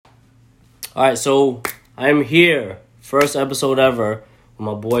All right, so I'm here, first episode ever, with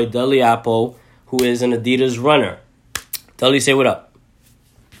my boy Deli Apple, who is an Adidas runner. Deli, say what up.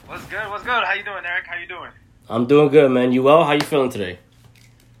 What's good? What's good? How you doing, Eric? How you doing? I'm doing good, man. You well? How you feeling today?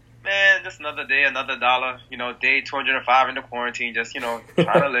 Man, just another day, another dollar. Day 205 in the quarantine. Just, trying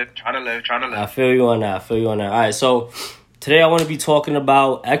to live. I feel you on that. All right, so today I want to be talking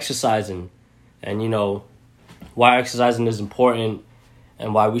about exercising and, why exercising is important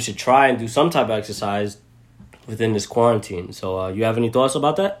and why we should try and do some type of exercise within this quarantine. So you have any thoughts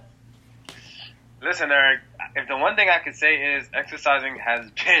about that? Listen, Eric, if the one thing I could say is exercising has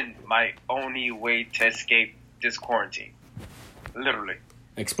been my only way to escape this quarantine. Literally.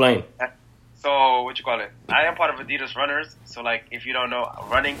 Explain. So, I am part of Adidas Runners. So, if you don't know,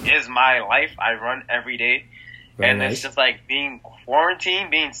 running is my life. I run every day. Very and nice. It's just being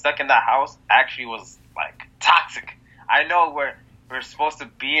quarantined, being stuck in the house actually was toxic. I know we're supposed to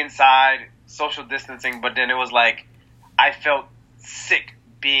be inside, social distancing, but then it was I felt sick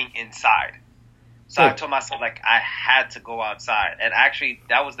being inside. So I told myself I had to go outside, and actually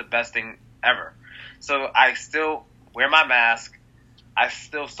that was the best thing ever. So I still wear my mask, I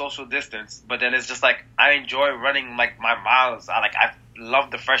still social distance, but then it's just I enjoy running my miles. I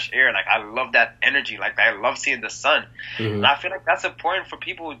love the fresh air, I love that energy, I love seeing the sun. Mm-hmm. And I feel that's important for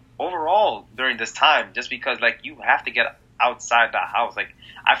people overall during this time, just because you have to get outside the house.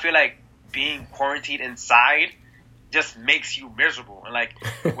 I feel being quarantined inside just makes you miserable, and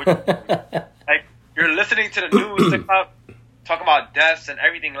you're listening to the news talking about deaths and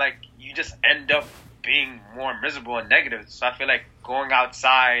everything, you just end up being more miserable and negative. So I feel going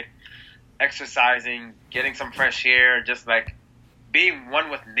outside, exercising, getting some fresh air, just being one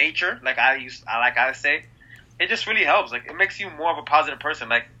with nature, I say, it just really helps. It makes you more of a positive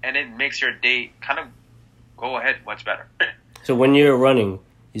person, and it makes your day kind of go ahead much better. So when you're running,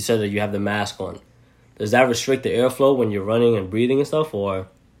 you said that you have the mask on. Does that restrict the airflow when you're running and breathing and stuff, or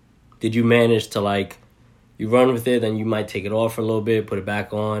did you manage to you run with it, then you might take it off for a little bit, put it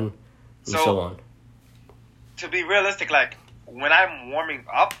back on, and so on? To be realistic, when I'm warming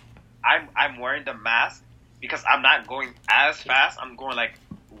up, I'm wearing the mask because I'm not going as fast. I'm going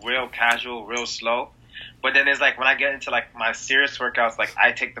real casual, real slow. But then it's when I get into my serious workouts,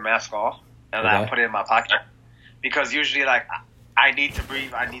 I take the mask off and I put it in my pocket, because usually I need to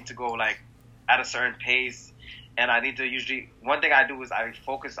breathe. I need to go at a certain pace. And I need to one thing I do is I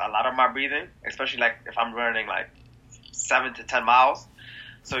focus a lot on my breathing, especially if I'm running 7 to 10 miles.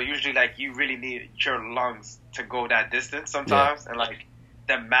 So usually you really need your lungs to go that distance sometimes. Yeah. And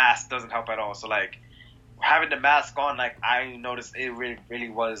the mask doesn't help at all. So having the mask on, I noticed it really, really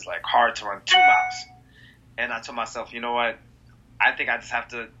was hard to run 2 miles. And I told myself, you know what? I think I just have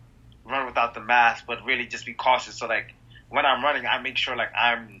to run without the mask, but really just be cautious. So when I'm running, I make sure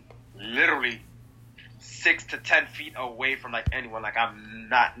I'm literally 6 to 10 feet away from anyone. I'm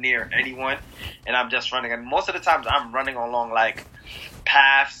not near anyone, and I'm just running. And most of the times I'm running along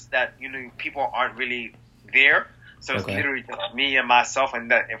paths that people aren't really there. So it's literally just me and myself, and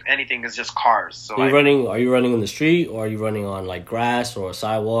that if anything is just cars. So are you running in the street, or are you running on grass or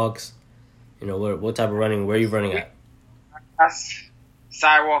sidewalks? What type of running? Where are you running at?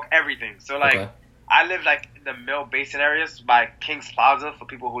 Sidewalk, everything. So I live in the Mill Basin areas by Kings Plaza for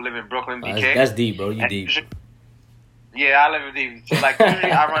people who live in Brooklyn, BK. That's deep, bro. You deep. Yeah, I live in deep. So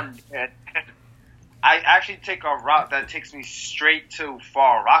usually I run. I actually take a route that takes me straight to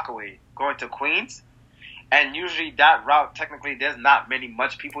Far Rockaway, going to Queens. And usually that route, technically, there's not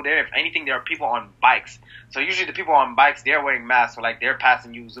much people there. If anything, there are people on bikes. So usually the people on bikes, they're wearing masks, so they're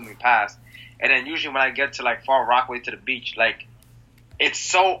passing you, zooming past. And then usually when I get to Far Rockaway to the beach, it's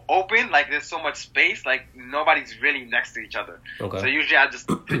so open, there's so much space, nobody's really next to each other. Okay. So usually I just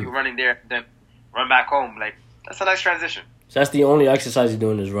continue running there, then run back home. That's a nice transition. So that's the only exercise you're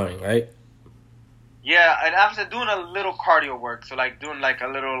doing is running, right? Yeah, and after doing a little cardio work, so doing a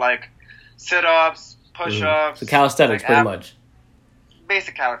little sit-ups, push-ups. So calisthenics, pretty much.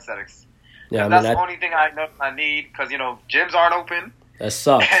 Basic calisthenics. Yeah, that's the only thing I know I need, because gyms aren't open. That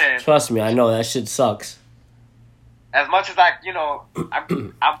sucks. Trust me, I know that shit sucks. As much as I'm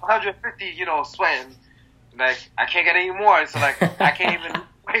 150, sweating, I can't get any more. So I can't even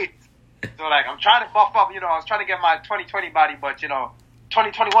wait. So I'm trying to buff up. I was trying to get my 2020 body, but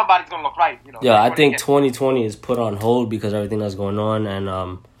 2021 body's gonna look right. Yeah, I think 2020 is put on hold because of everything that's going on, and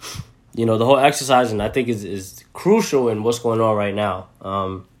the whole exercising I think is crucial in what's going on right now.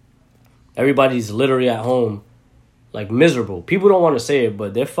 Everybody's literally at home, miserable. People don't want to say it,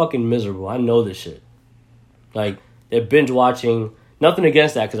 but they're fucking miserable. I know this shit. They're binge watching. Nothing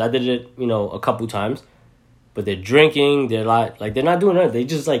against that, because I did it, a couple times. But they're drinking. They're they're not doing that. They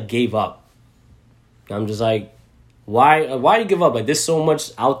just gave up. I'm just like, why you give up? Like, there's so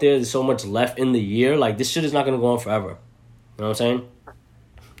much out there. There's so much left in the year. Like, this shit is not going to go on forever. You know what I'm saying?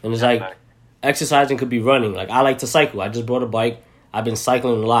 And it's like, exercising could be running. Like, I like to cycle. I just bought a bike. I've been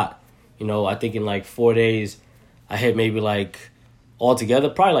cycling a lot. You know, I think in like 4 days, I hit maybe like, altogether,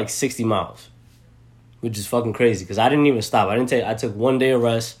 probably like 60 miles. Which is fucking crazy, because I didn't even stop. I took 1 day of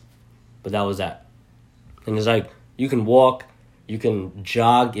rest, but that was that. And it's like, you can walk, you can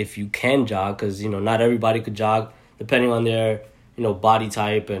jog if you can jog, because, you know, not everybody could jog, depending on their, you know, body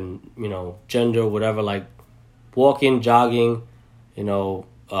type and, you know, gender, whatever. Like, walking, jogging, you know,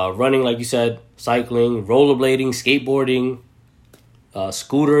 running, like you said, cycling, rollerblading, skateboarding,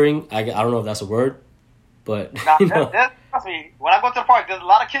 scootering. I don't know if that's a word, but, Nah, you know. Trust me, when I go to the park, there's a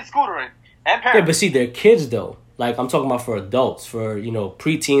lot of kids scootering and parents. Yeah, but see, they're kids, though. Like, I'm talking about for adults, for, you know,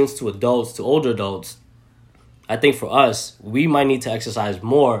 preteens to adults to older adults. I think for us, we might need to exercise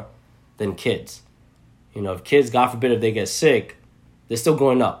more than kids. You know, if kids, God forbid, if they get sick, they're still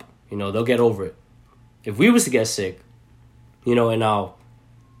growing up. You know, they'll get over it. If we was to get sick, you know, in our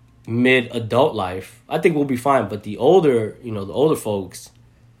mid-adult life, I think we'll be fine. But the older folks,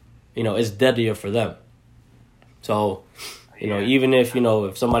 you know, it's deadlier for them. So, you know, even if, you know,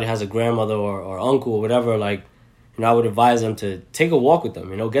 if somebody has a grandmother or uncle or whatever, like, you know, I would advise them to take a walk with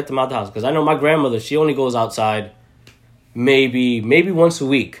them, you know, get them out the house. Because I know my grandmother, she only goes outside maybe once a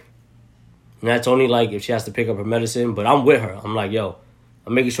week. And that's only like if she has to pick up her medicine. But I'm with her. I'm like, yo,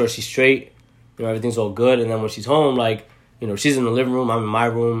 I'm making sure she's straight. You know, everything's all good. And then when she's home, like, you know, she's in the living room. I'm in my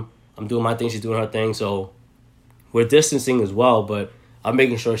room. I'm doing my thing. She's doing her thing. So we're distancing as well. But I'm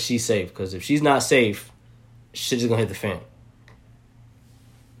making sure she's safe. Because if she's not safe, shit's going to hit the fan.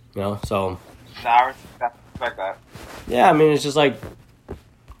 You know, so. I respect that. Yeah, I mean, it's just like,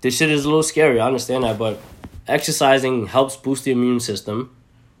 this shit is a little scary. I understand that. But exercising helps boost the immune system.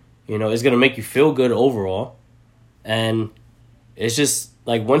 You know, it's going to make you feel good overall. And it's just,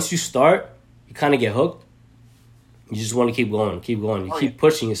 like, once you start, you kind of get hooked. You just want to keep going. You keep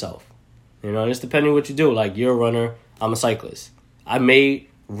pushing yourself. You know, and it's depending what you do. Like, you're a runner. I'm a cyclist. I may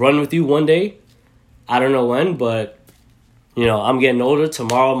run with you one day. I don't know when, but, you know, I'm getting older.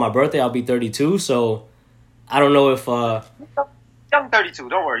 Tomorrow, my birthday, I'll be 32. So, I don't know if... Young 32.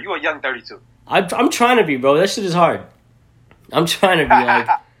 Don't worry. You're a young 32. I'm trying to be, bro. That shit is hard. I'm trying to be, like...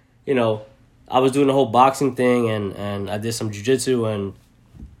 You know, I was doing the whole boxing thing and I did some jiu-jitsu and,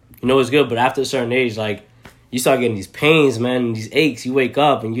 you know, it's good. But after a certain age, like, you start getting these pains, man, these aches. You wake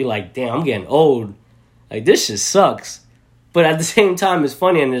up and you're like, damn, I'm getting old. Like, this shit sucks. But at the same time, it's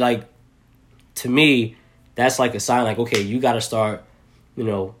funny. And, like, to me, that's like a sign, like, okay, you got to start, you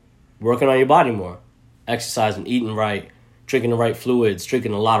know, working on your body more. Exercising, eating right, drinking the right fluids,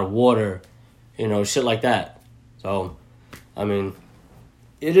 drinking a lot of water, you know, shit like that. So, I mean...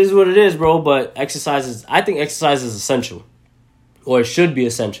 It is what it is, bro, but I think exercise is essential. Or it should be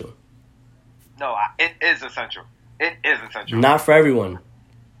essential. No, it is essential. It is essential. Not for everyone.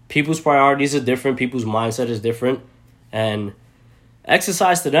 People's priorities are different. People's mindset is different. And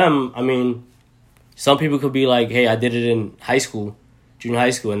exercise to them, I mean, some people could be like, hey, I did it in high school, junior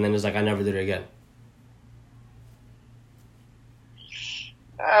high school, and then it's like, I never did it again.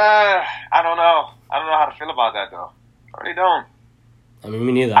 I don't know. I don't know how to feel about that, though. I really don't. I mean,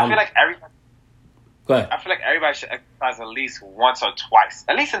 me neither. I feel like everybody. Go ahead. I feel like everybody should exercise at least once or twice,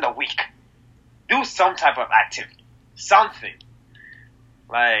 at least in the week. Do some type of activity, something.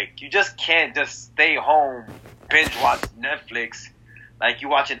 Like, you just can't just stay home, binge watch Netflix, like you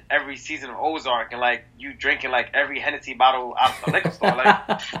watching every season of Ozark, and like you drinking like every Hennessy bottle out of the liquor store.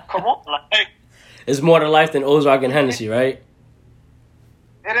 Like, come on, like. It's more to life than Ozark and Hennessy, right?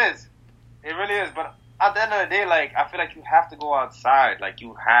 It is. It really is, but. At the end of the day, like, I feel like you have to go outside. Like,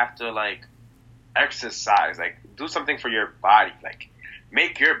 you have to, like, exercise. Like, do something for your body. Like,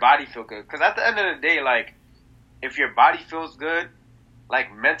 make your body feel good. Because at the end of the day, like, if your body feels good,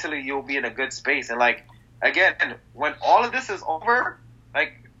 like, mentally you'll be in a good space. And, like, again, when all of this is over,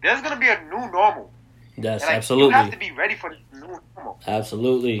 like, there's going to be a new normal. Yes, and, like, absolutely. You have to be ready for this new normal.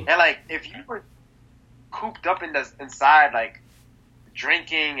 Absolutely. And, like, if you were cooped up inside, like,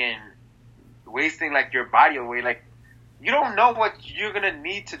 drinking and wasting like your body away, like you don't know what you're gonna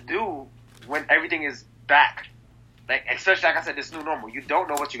need to do when everything is back. Like, especially like I said, this new normal. You don't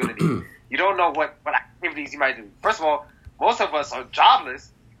know what you're gonna need. You don't know what activities you might do. First of all, most of us are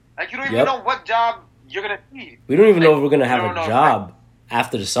jobless. Like, you don't even know what job you're gonna need. We don't even know if we're gonna have a job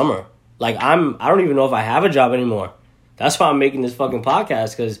after the summer. Like, I don't even know if I have a job anymore. That's why I'm making this fucking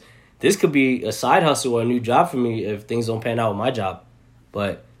podcast, because this could be a side hustle or a new job for me if things don't pan out with my job.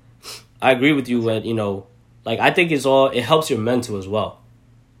 But I agree with you when, you know, like, I think it helps your mental as well.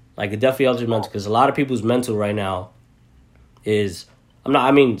 Like, it definitely helps your mental, because a lot of people's mental right now is,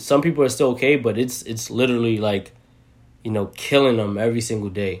 some people are still okay, but it's literally like, killing them every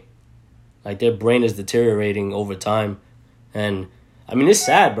single day. Like, their brain is deteriorating over time. And, it's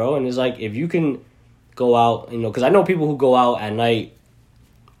sad, bro. And it's like, if you can go out, because I know people who go out at night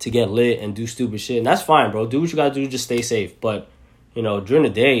to get lit and do stupid shit. And that's fine, bro. Do what you gotta do. Just stay safe. But, during the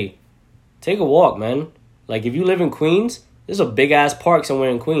day, take a walk, man. Like, if you live in Queens, there's a big-ass park somewhere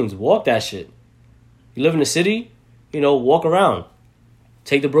in Queens. Walk that shit. You live in the city, walk around.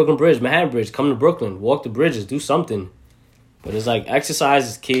 Take the Brooklyn Bridge, Manhattan Bridge. Come to Brooklyn. Walk the bridges. Do something. But it's like, exercise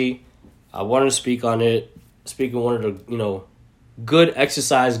is key. I wanted to speak on it. Speaking of one of the, good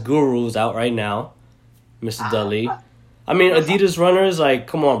exercise gurus out right now, Mr. Dudley. Adidas runners, like,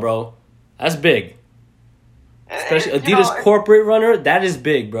 come on, bro. That's big. Especially Adidas corporate runner, that is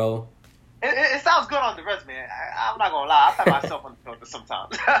big, bro. It sounds good on the resume. I'm not going to lie. I pat myself on the filter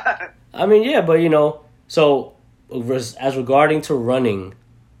sometimes. Yeah, but, so as regarding to running,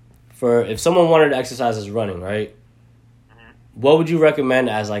 if someone wanted to exercise as running, right? What would you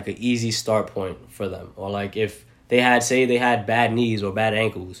recommend as, like, an easy start point for them? Or, like, if they had bad knees or bad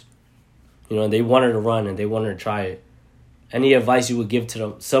ankles, and they wanted to run and they wanted to try it, any advice you would give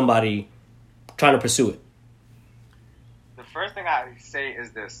to somebody trying to pursue it? The first thing I say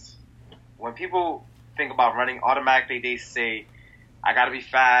is this. When people think about running, automatically they say, I got to be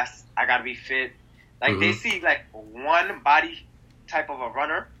fast, I got to be fit. Like, they see, like, one body type of a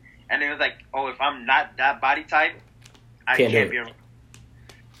runner, and they're like, oh, if I'm not that body type, I can't be a runner.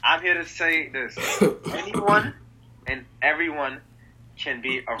 I'm here to say this. Anyone and everyone can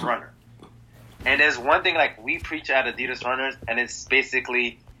be a runner. And there's one thing, like, we preach at Adidas Runners, and it's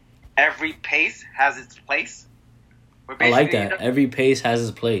basically every pace has its place. I like that. Every pace has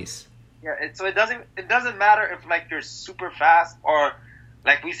its place. Yeah, so it doesn't matter if, like, you're super fast or,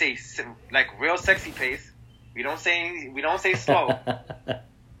 like we say, like, real sexy pace. We don't say slow.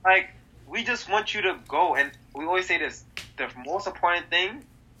 Like, we just want you to go, and we always say this: the most important thing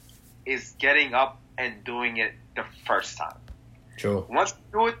is getting up and doing it the first time. True. Once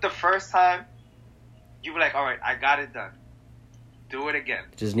you do it the first time, you be like, all right, I got it done. Do it again.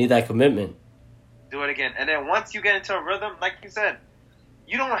 Just need that commitment. Do it again. And then once you get into a rhythm, like you said,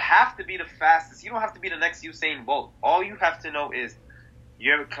 you don't have to be the fastest. You don't have to be the next Usain Bolt. All you have to know is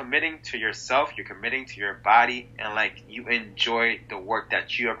you're committing to yourself, you're committing to your body, and, like, you enjoy the work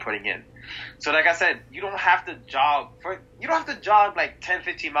that you are putting in. So, like I said, you don't have to jog like 10,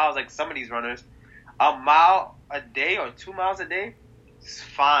 15 miles like some of these runners. A mile a day or 2 miles a day is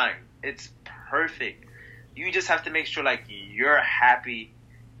fine. It's perfect. You just have to make sure, like, you're happy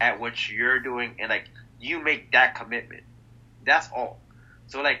at what you're doing and, like, you make that commitment. That's all.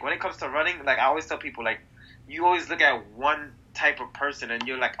 So, like, when it comes to running, like, I always tell people, like, you always look at one type of person and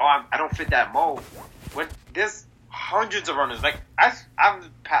you're like, oh, I don't fit that mold. When there's hundreds of runners, like, I've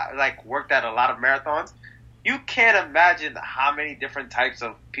like worked at a lot of marathons. You can't imagine how many different types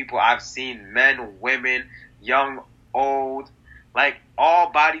of people I've seen: men, women, young, old, like,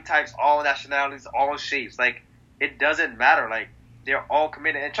 all body types, all nationalities, all shapes. Like, it doesn't matter. Like, they're all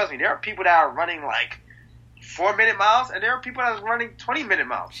committed. And trust me, there are people that are running, like, 4-minute miles, and there are people that are running 20-minute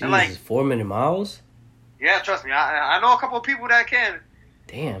miles. Jesus, and, like, 4-minute miles? Yeah, trust me. I know a couple of people that can.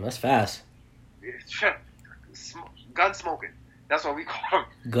 Damn, that's fast. Gun smoking. That's what we call them.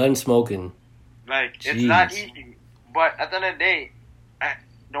 Gun smoking. Like, Jeez. It's not easy. But at the end of the day,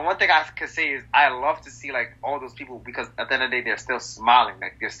 the one thing I can say is I love to see, like, all those people, because at the end of the day, they're still smiling.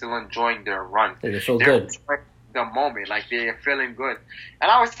 Like, they're still enjoying their run. They feel good. Enjoying the moment. Like, they're feeling good.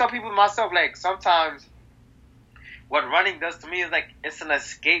 And I always tell people myself, like, sometimes what running does to me is, like, it's an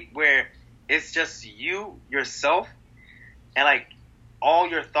escape where it's just you, yourself, and, like, all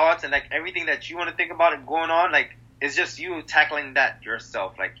your thoughts and, like, everything that you want to think about and going on, like, it's just you tackling that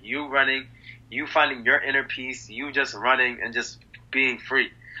yourself. Like, you running, you finding your inner peace, you just running and just being free.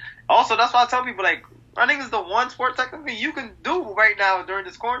 Also, that's why I tell people, like, running is the one sport technically you can do right now during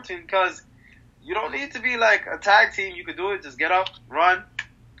this quarantine, because you don't need to be, like, a tag team. You can do it. Just get up, run,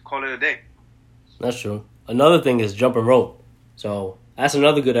 call it a day. That's true. Another thing is jumping rope. So that's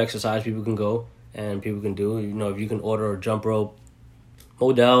another good exercise people can go and people can do. If you can order a jump rope,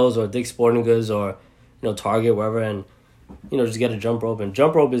 Modell's or Dick's Sporting Goods or, Target, wherever, and, just get a jump rope. And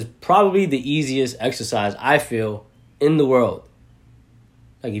jump rope is probably the easiest exercise, I feel, in the world.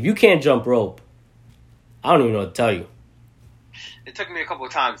 Like, if you can't jump rope, I don't even know what to tell you. It took me a couple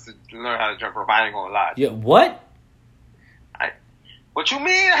of times to learn how to jump rope. I ain't gonna lie. Yeah, what? What you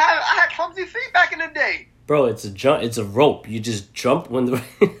mean? I had clumsy feet back in the day. Bro, it's a rope. You just jump when the...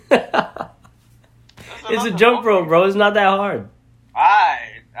 It's a jump rope, bro. It's not that hard.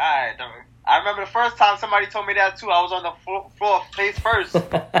 Alright. first time somebody told me that too. I was on the floor face first.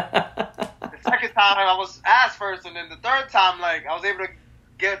 The second time I was ass first, and then the third time, like, I was able to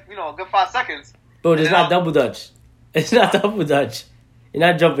get, a good 5 seconds. Bro, it's not double dutch. It's not double dutch. You're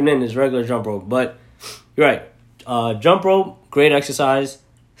not jumping in. It's regular jump rope. But you're right. Jump rope, great exercise.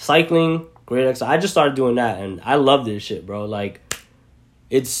 Cycling, great exercise. I just started doing that, and I love this shit, bro. Like,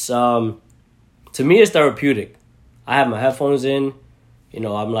 it's, to me, it's therapeutic. I have my headphones in.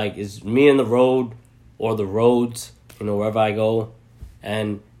 I'm like, it's me and the road or the roads, wherever I go.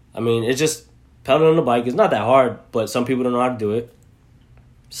 And, it's just pedaling the bike. It's not that hard, but some people don't know how to do it.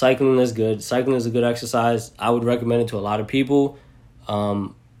 Cycling is good. Cycling is a good exercise. I would recommend it to a lot of people.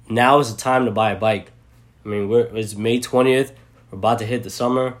 Now is the time to buy a bike. It's May 20th. We're about to hit the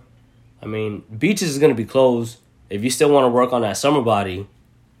summer. Beaches is going to be closed. If you still want to work on that summer body,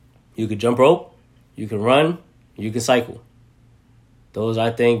 you could jump rope, you can run, you can cycle. Those,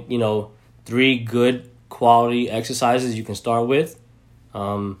 I think, 3 good quality exercises you can start with.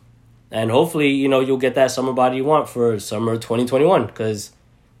 And hopefully, you'll get that summer body you want for summer 2021, because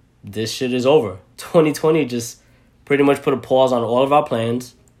this shit is over. 2020 just pretty much put a pause on all of our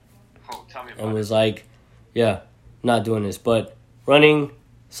plans. Oh, tell me about and was like, yeah, not doing this. But running,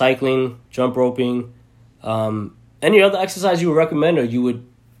 cycling, jump roping, any other exercise you would recommend or you would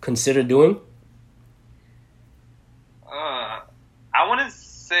consider doing? I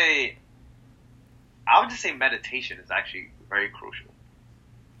would just say meditation is actually very crucial.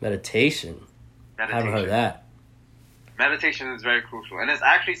 Meditation? I haven't heard that. Meditation is very crucial. And it's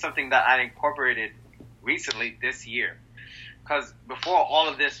actually something that I incorporated recently this year. Because before all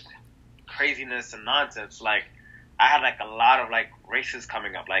of this craziness and nonsense, like, I had, like, a lot of, like, races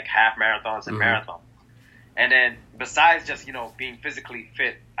coming up, like half marathons and marathons. And then besides just, being physically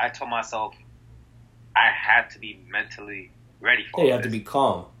fit, I told myself I had to be mentally ready for it. You have to be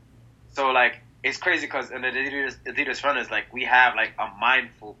calm. So, like, it's crazy because in the Adidas Runners, like, we have, like, a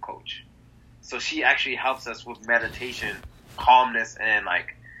mindful coach. So she actually helps us with meditation, calmness, and,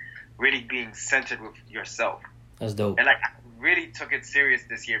 like, really being centered with yourself. That's dope. And, like, I really took it serious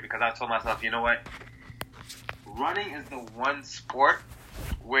this year because I told myself, you know what? Running is the one sport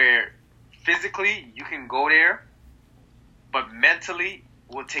where physically you can go there, but mentally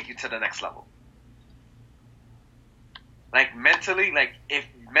will take you to the next level. Like, mentally, like, if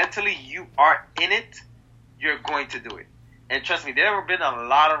mentally you are in it, you're going to do it. And trust me, there have been a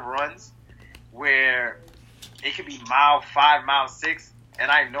lot of runs where it could be mile 5, mile 6, and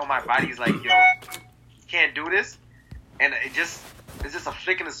I know my body's like, yo, you can't do this. And it's just a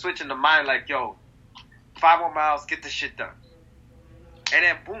flick of the switch in the mind, like, yo, 5 more miles, get this shit done. And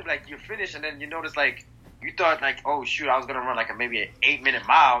then boom, like, you're finished, and then you notice, like, you thought, like, oh shoot, I was gonna run like maybe an 8-minute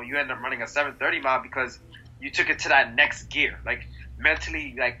mile. You end up running a 7:30 mile because you took it to that next gear. Like,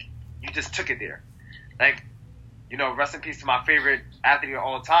 mentally, like, you just took it there. Like, rest in peace to my favorite athlete of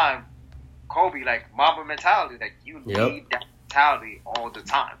all time, Kobe. Like, Mamba mentality. Like, you need that mentality all the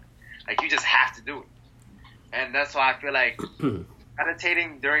time. Like, you just have to do it. And that's why I feel like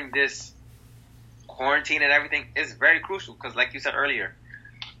meditating during this quarantine and everything is very crucial. Because, like you said earlier,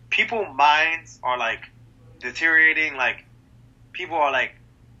 people's minds are, like, deteriorating. Like, people are, like,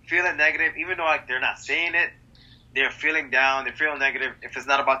 feeling negative, even though, like, they're not saying it. They're feeling down. They're feeling negative. If it's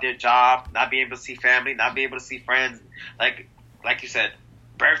not about their job, not being able to see family, not being able to see friends, like you said,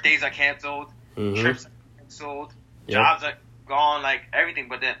 birthdays are canceled, trips are canceled, jobs are gone, like, everything.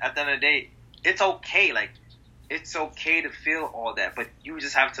 But then at the end of the day, it's okay. Like, it's okay to feel all that, but you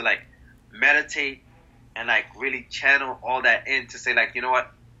just have to, like, meditate and, like, really channel all that in to say, like, you know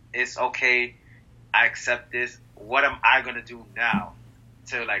what, it's okay. I accept this. What am I gonna do now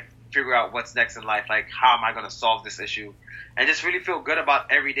to, like, figure out what's next in life? Like, how am I going to solve this issue? And just really feel good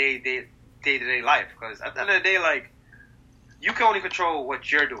about everyday, day-to-day life. Because at the end of the day, like, you can only control what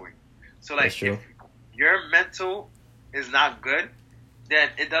you're doing. So, like, if your mental is not good, then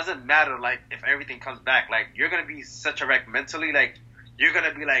it doesn't matter, like, if everything comes back. Like, you're going to be such a wreck mentally. Like, you're going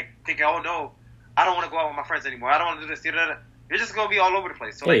to be, like, thinking, oh, no, I don't want to go out with my friends anymore. I don't want to do this. You're just going to be all over the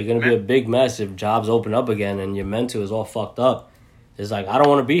place. So, you're going to be a big mess if jobs open up again and your mental is all fucked up. It's like, I don't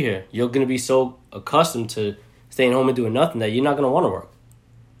want to be here. You're going to be so accustomed to staying home and doing nothing that you're not going to want to work.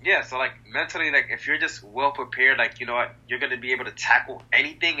 Yeah, so, like, mentally, like, if you're just well prepared, like, you know what, you're going to be able to tackle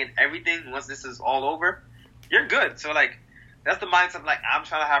anything and everything once this is all over, you're good. So, like, that's the mindset, like, I'm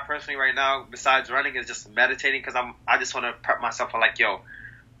trying to have personally right now, besides running, is just meditating, because I just want to prep myself for, like, yo,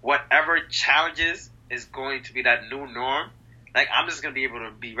 whatever challenges is going to be that new norm, like, I'm just going to be able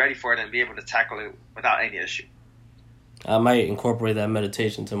to be ready for it and be able to tackle it without any issue. I might incorporate that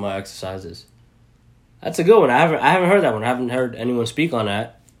meditation to my exercises. That's a good one. I haven't heard that one. I haven't heard anyone speak on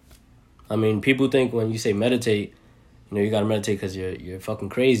that. I mean, people think when you say meditate, you gotta meditate because you're fucking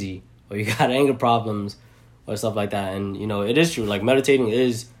crazy or you got anger problems or stuff like that. And, it is true. Like, meditating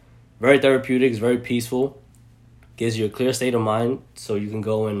is very therapeutic. It's very peaceful. Gives you a clear state of mind so you can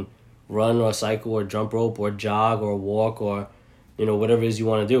go and run or cycle or jump rope or jog or walk or, whatever it is you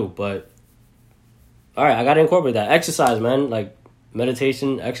want to do. But, all right, I got to incorporate that. Exercise, man. Like,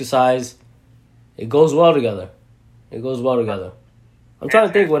 meditation, exercise, it goes well together. It goes well together. I'm trying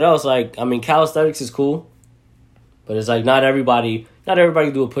to think what else. Like, I mean, calisthenics is cool. But it's like not everybody can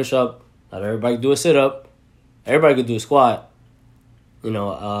do a push-up. Not everybody can do a sit-up. Everybody can do a squat.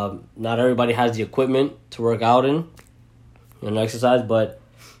 Not everybody has the equipment to work out in and exercise. But,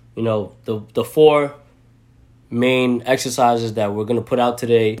 the 4 main exercises that we're going to put out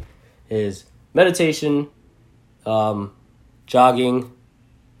today is meditation, jogging,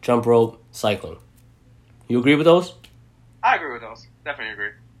 jump rope, cycling. You agree with those? I agree with those. Definitely agree.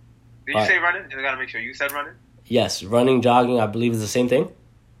 Did you say running? I got to make sure you said running. Yes, running, jogging, I believe is the same thing.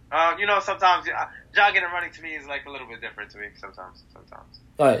 Sometimes jogging and running to me is like a little bit different to me. Sometimes.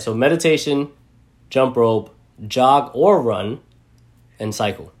 All right, so meditation, jump rope, jog or run, and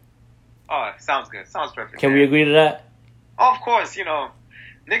cycle. Oh, sounds good. Sounds perfect. Can we agree to that? Oh, of course.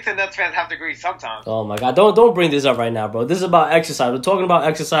 Knicks and Nets fans have to agree sometimes. Oh my God! Don't bring this up right now, bro. This is about exercise. We're talking about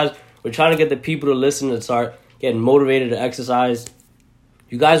exercise. We're trying to get the people to listen and start getting motivated to exercise.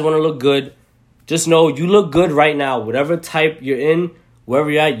 You guys want to look good. Just know you look good right now. Whatever type you're in, wherever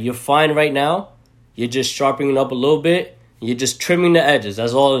you're at, you're fine right now. You're just sharpening up a little bit. You're just trimming the edges.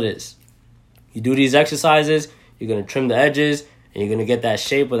 That's all it is. You do these exercises, you're going to trim the edges, and you're going to get that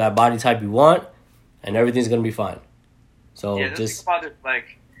shape or that body type you want, and everything's going to be fine. So just think about it.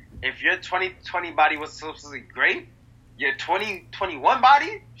 Like, if your 2020 body was supposed to be great, your 2021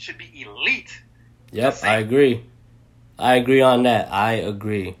 body should be elite. Yep, I agree. I agree on that. I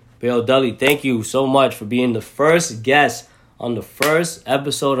agree. Bill Dudley, thank you so much for being the first guest on the first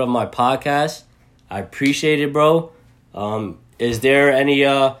episode of my podcast. I appreciate it, bro. Is there any,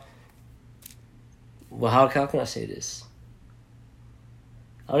 how can I say this?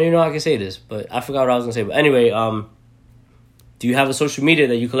 I don't even know how I can say this, but I forgot what I was going to say. But anyway, do you have a social media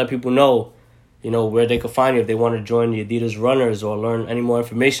that you can let people know, where they can find you if they want to join the Adidas Runners or learn any more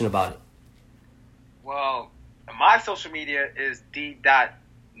information about it? Well, my social media is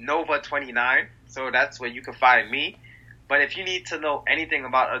d.nova29, so that's where you can find me. But if you need to know anything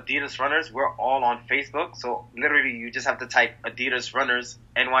about Adidas Runners, we're all on Facebook. So literally, you just have to type Adidas Runners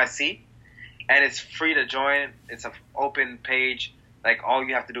NYC, and it's free to join. It's an open page. Like, all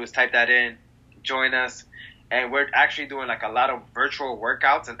you have to do is type that in, join us. And we're actually doing like a lot of virtual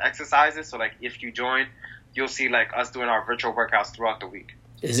workouts and exercises. So like, if you join, you'll see like us doing our virtual workouts throughout the week.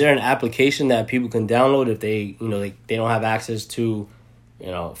 Is there an application that people can download if they, they don't have access to,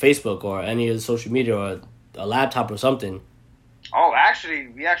 Facebook or any of the social media or a laptop or something? Oh,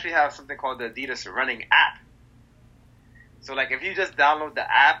 we actually have something called the Adidas Running app. So like, if you just download the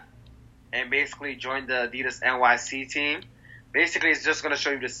app and basically join the Adidas NYC team, basically it's just going to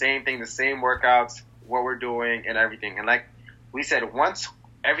show you the same thing, the same workouts, what we're doing and everything. And like we said, once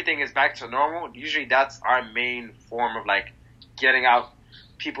everything is back to normal, usually that's our main form of like getting out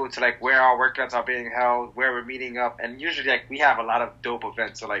people to like where our workouts are being held, where we're meeting up. And usually like we have a lot of dope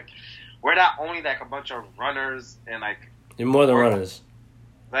events. So like, we're not only like a bunch of runners and like, you're more than runners.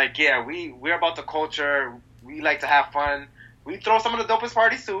 Like, yeah, we're about the culture. We like to have fun. We throw some of the dopest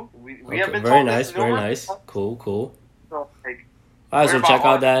parties too. We have been very nice, very nice. Cool. So, like, all right, so check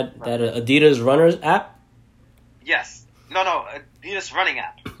out that Adidas Runners app. Yes. No, Adidas Running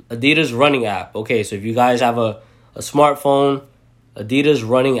app. Adidas Running app. Okay, so if you guys have a smartphone, Adidas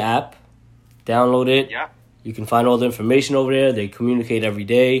Running app, download it. Yeah. You can find all the information over there. They communicate every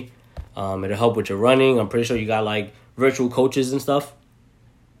day. It'll help with your running. I'm pretty sure you got like virtual coaches and stuff.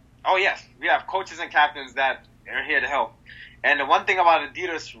 Oh yes, we have coaches and captains that are here to help. And the one thing about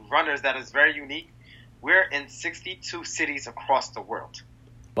Adidas Runners that is very unique, we're in 62 cities across the world.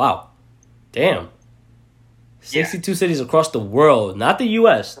 Wow. Damn. 62 cities across the world. Not the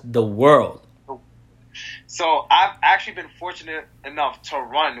U.S., the world. So I've actually been fortunate enough to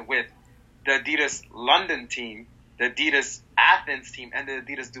run with the Adidas London team, the Adidas Athens team, and the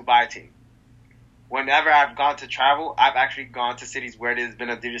Adidas Dubai team. Whenever I've gone to travel, I've actually gone to cities where there's been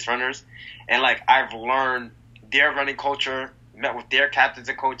Adidas runners. And, like, I've learned their running culture, met with their captains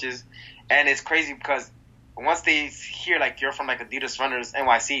and coaches. And it's crazy because once they hear, like, you're from, like, Adidas Runners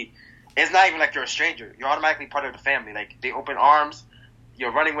NYC, it's not even like you're a stranger. You're automatically part of the family. Like, they open arms,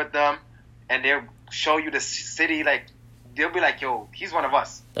 you're running with them, and they'll show you the city. Like, they'll be like, yo, he's one of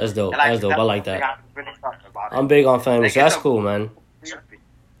us. That's dope. That's dope. I like that. I'm big on family, so that's cool, man.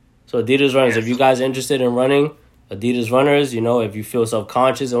 So Adidas runners, Yes. if you guys are interested in running, Adidas runners, if you feel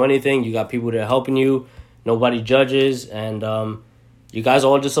self-conscious or anything, you got people that are helping you. Nobody judges, and you guys are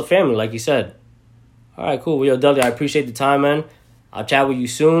all just a family, like you said. All right, cool. Well, yo, Dudley, I appreciate the time, man. I'll chat with you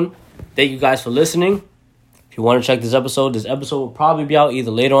soon. Thank you guys for listening. If you want to check this episode will probably be out either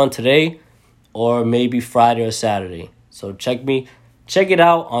later on today or maybe Friday or Saturday. So check it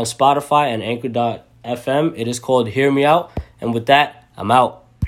out on Spotify and Anchor.fm. It is called Hear Me Out. And with that, I'm out.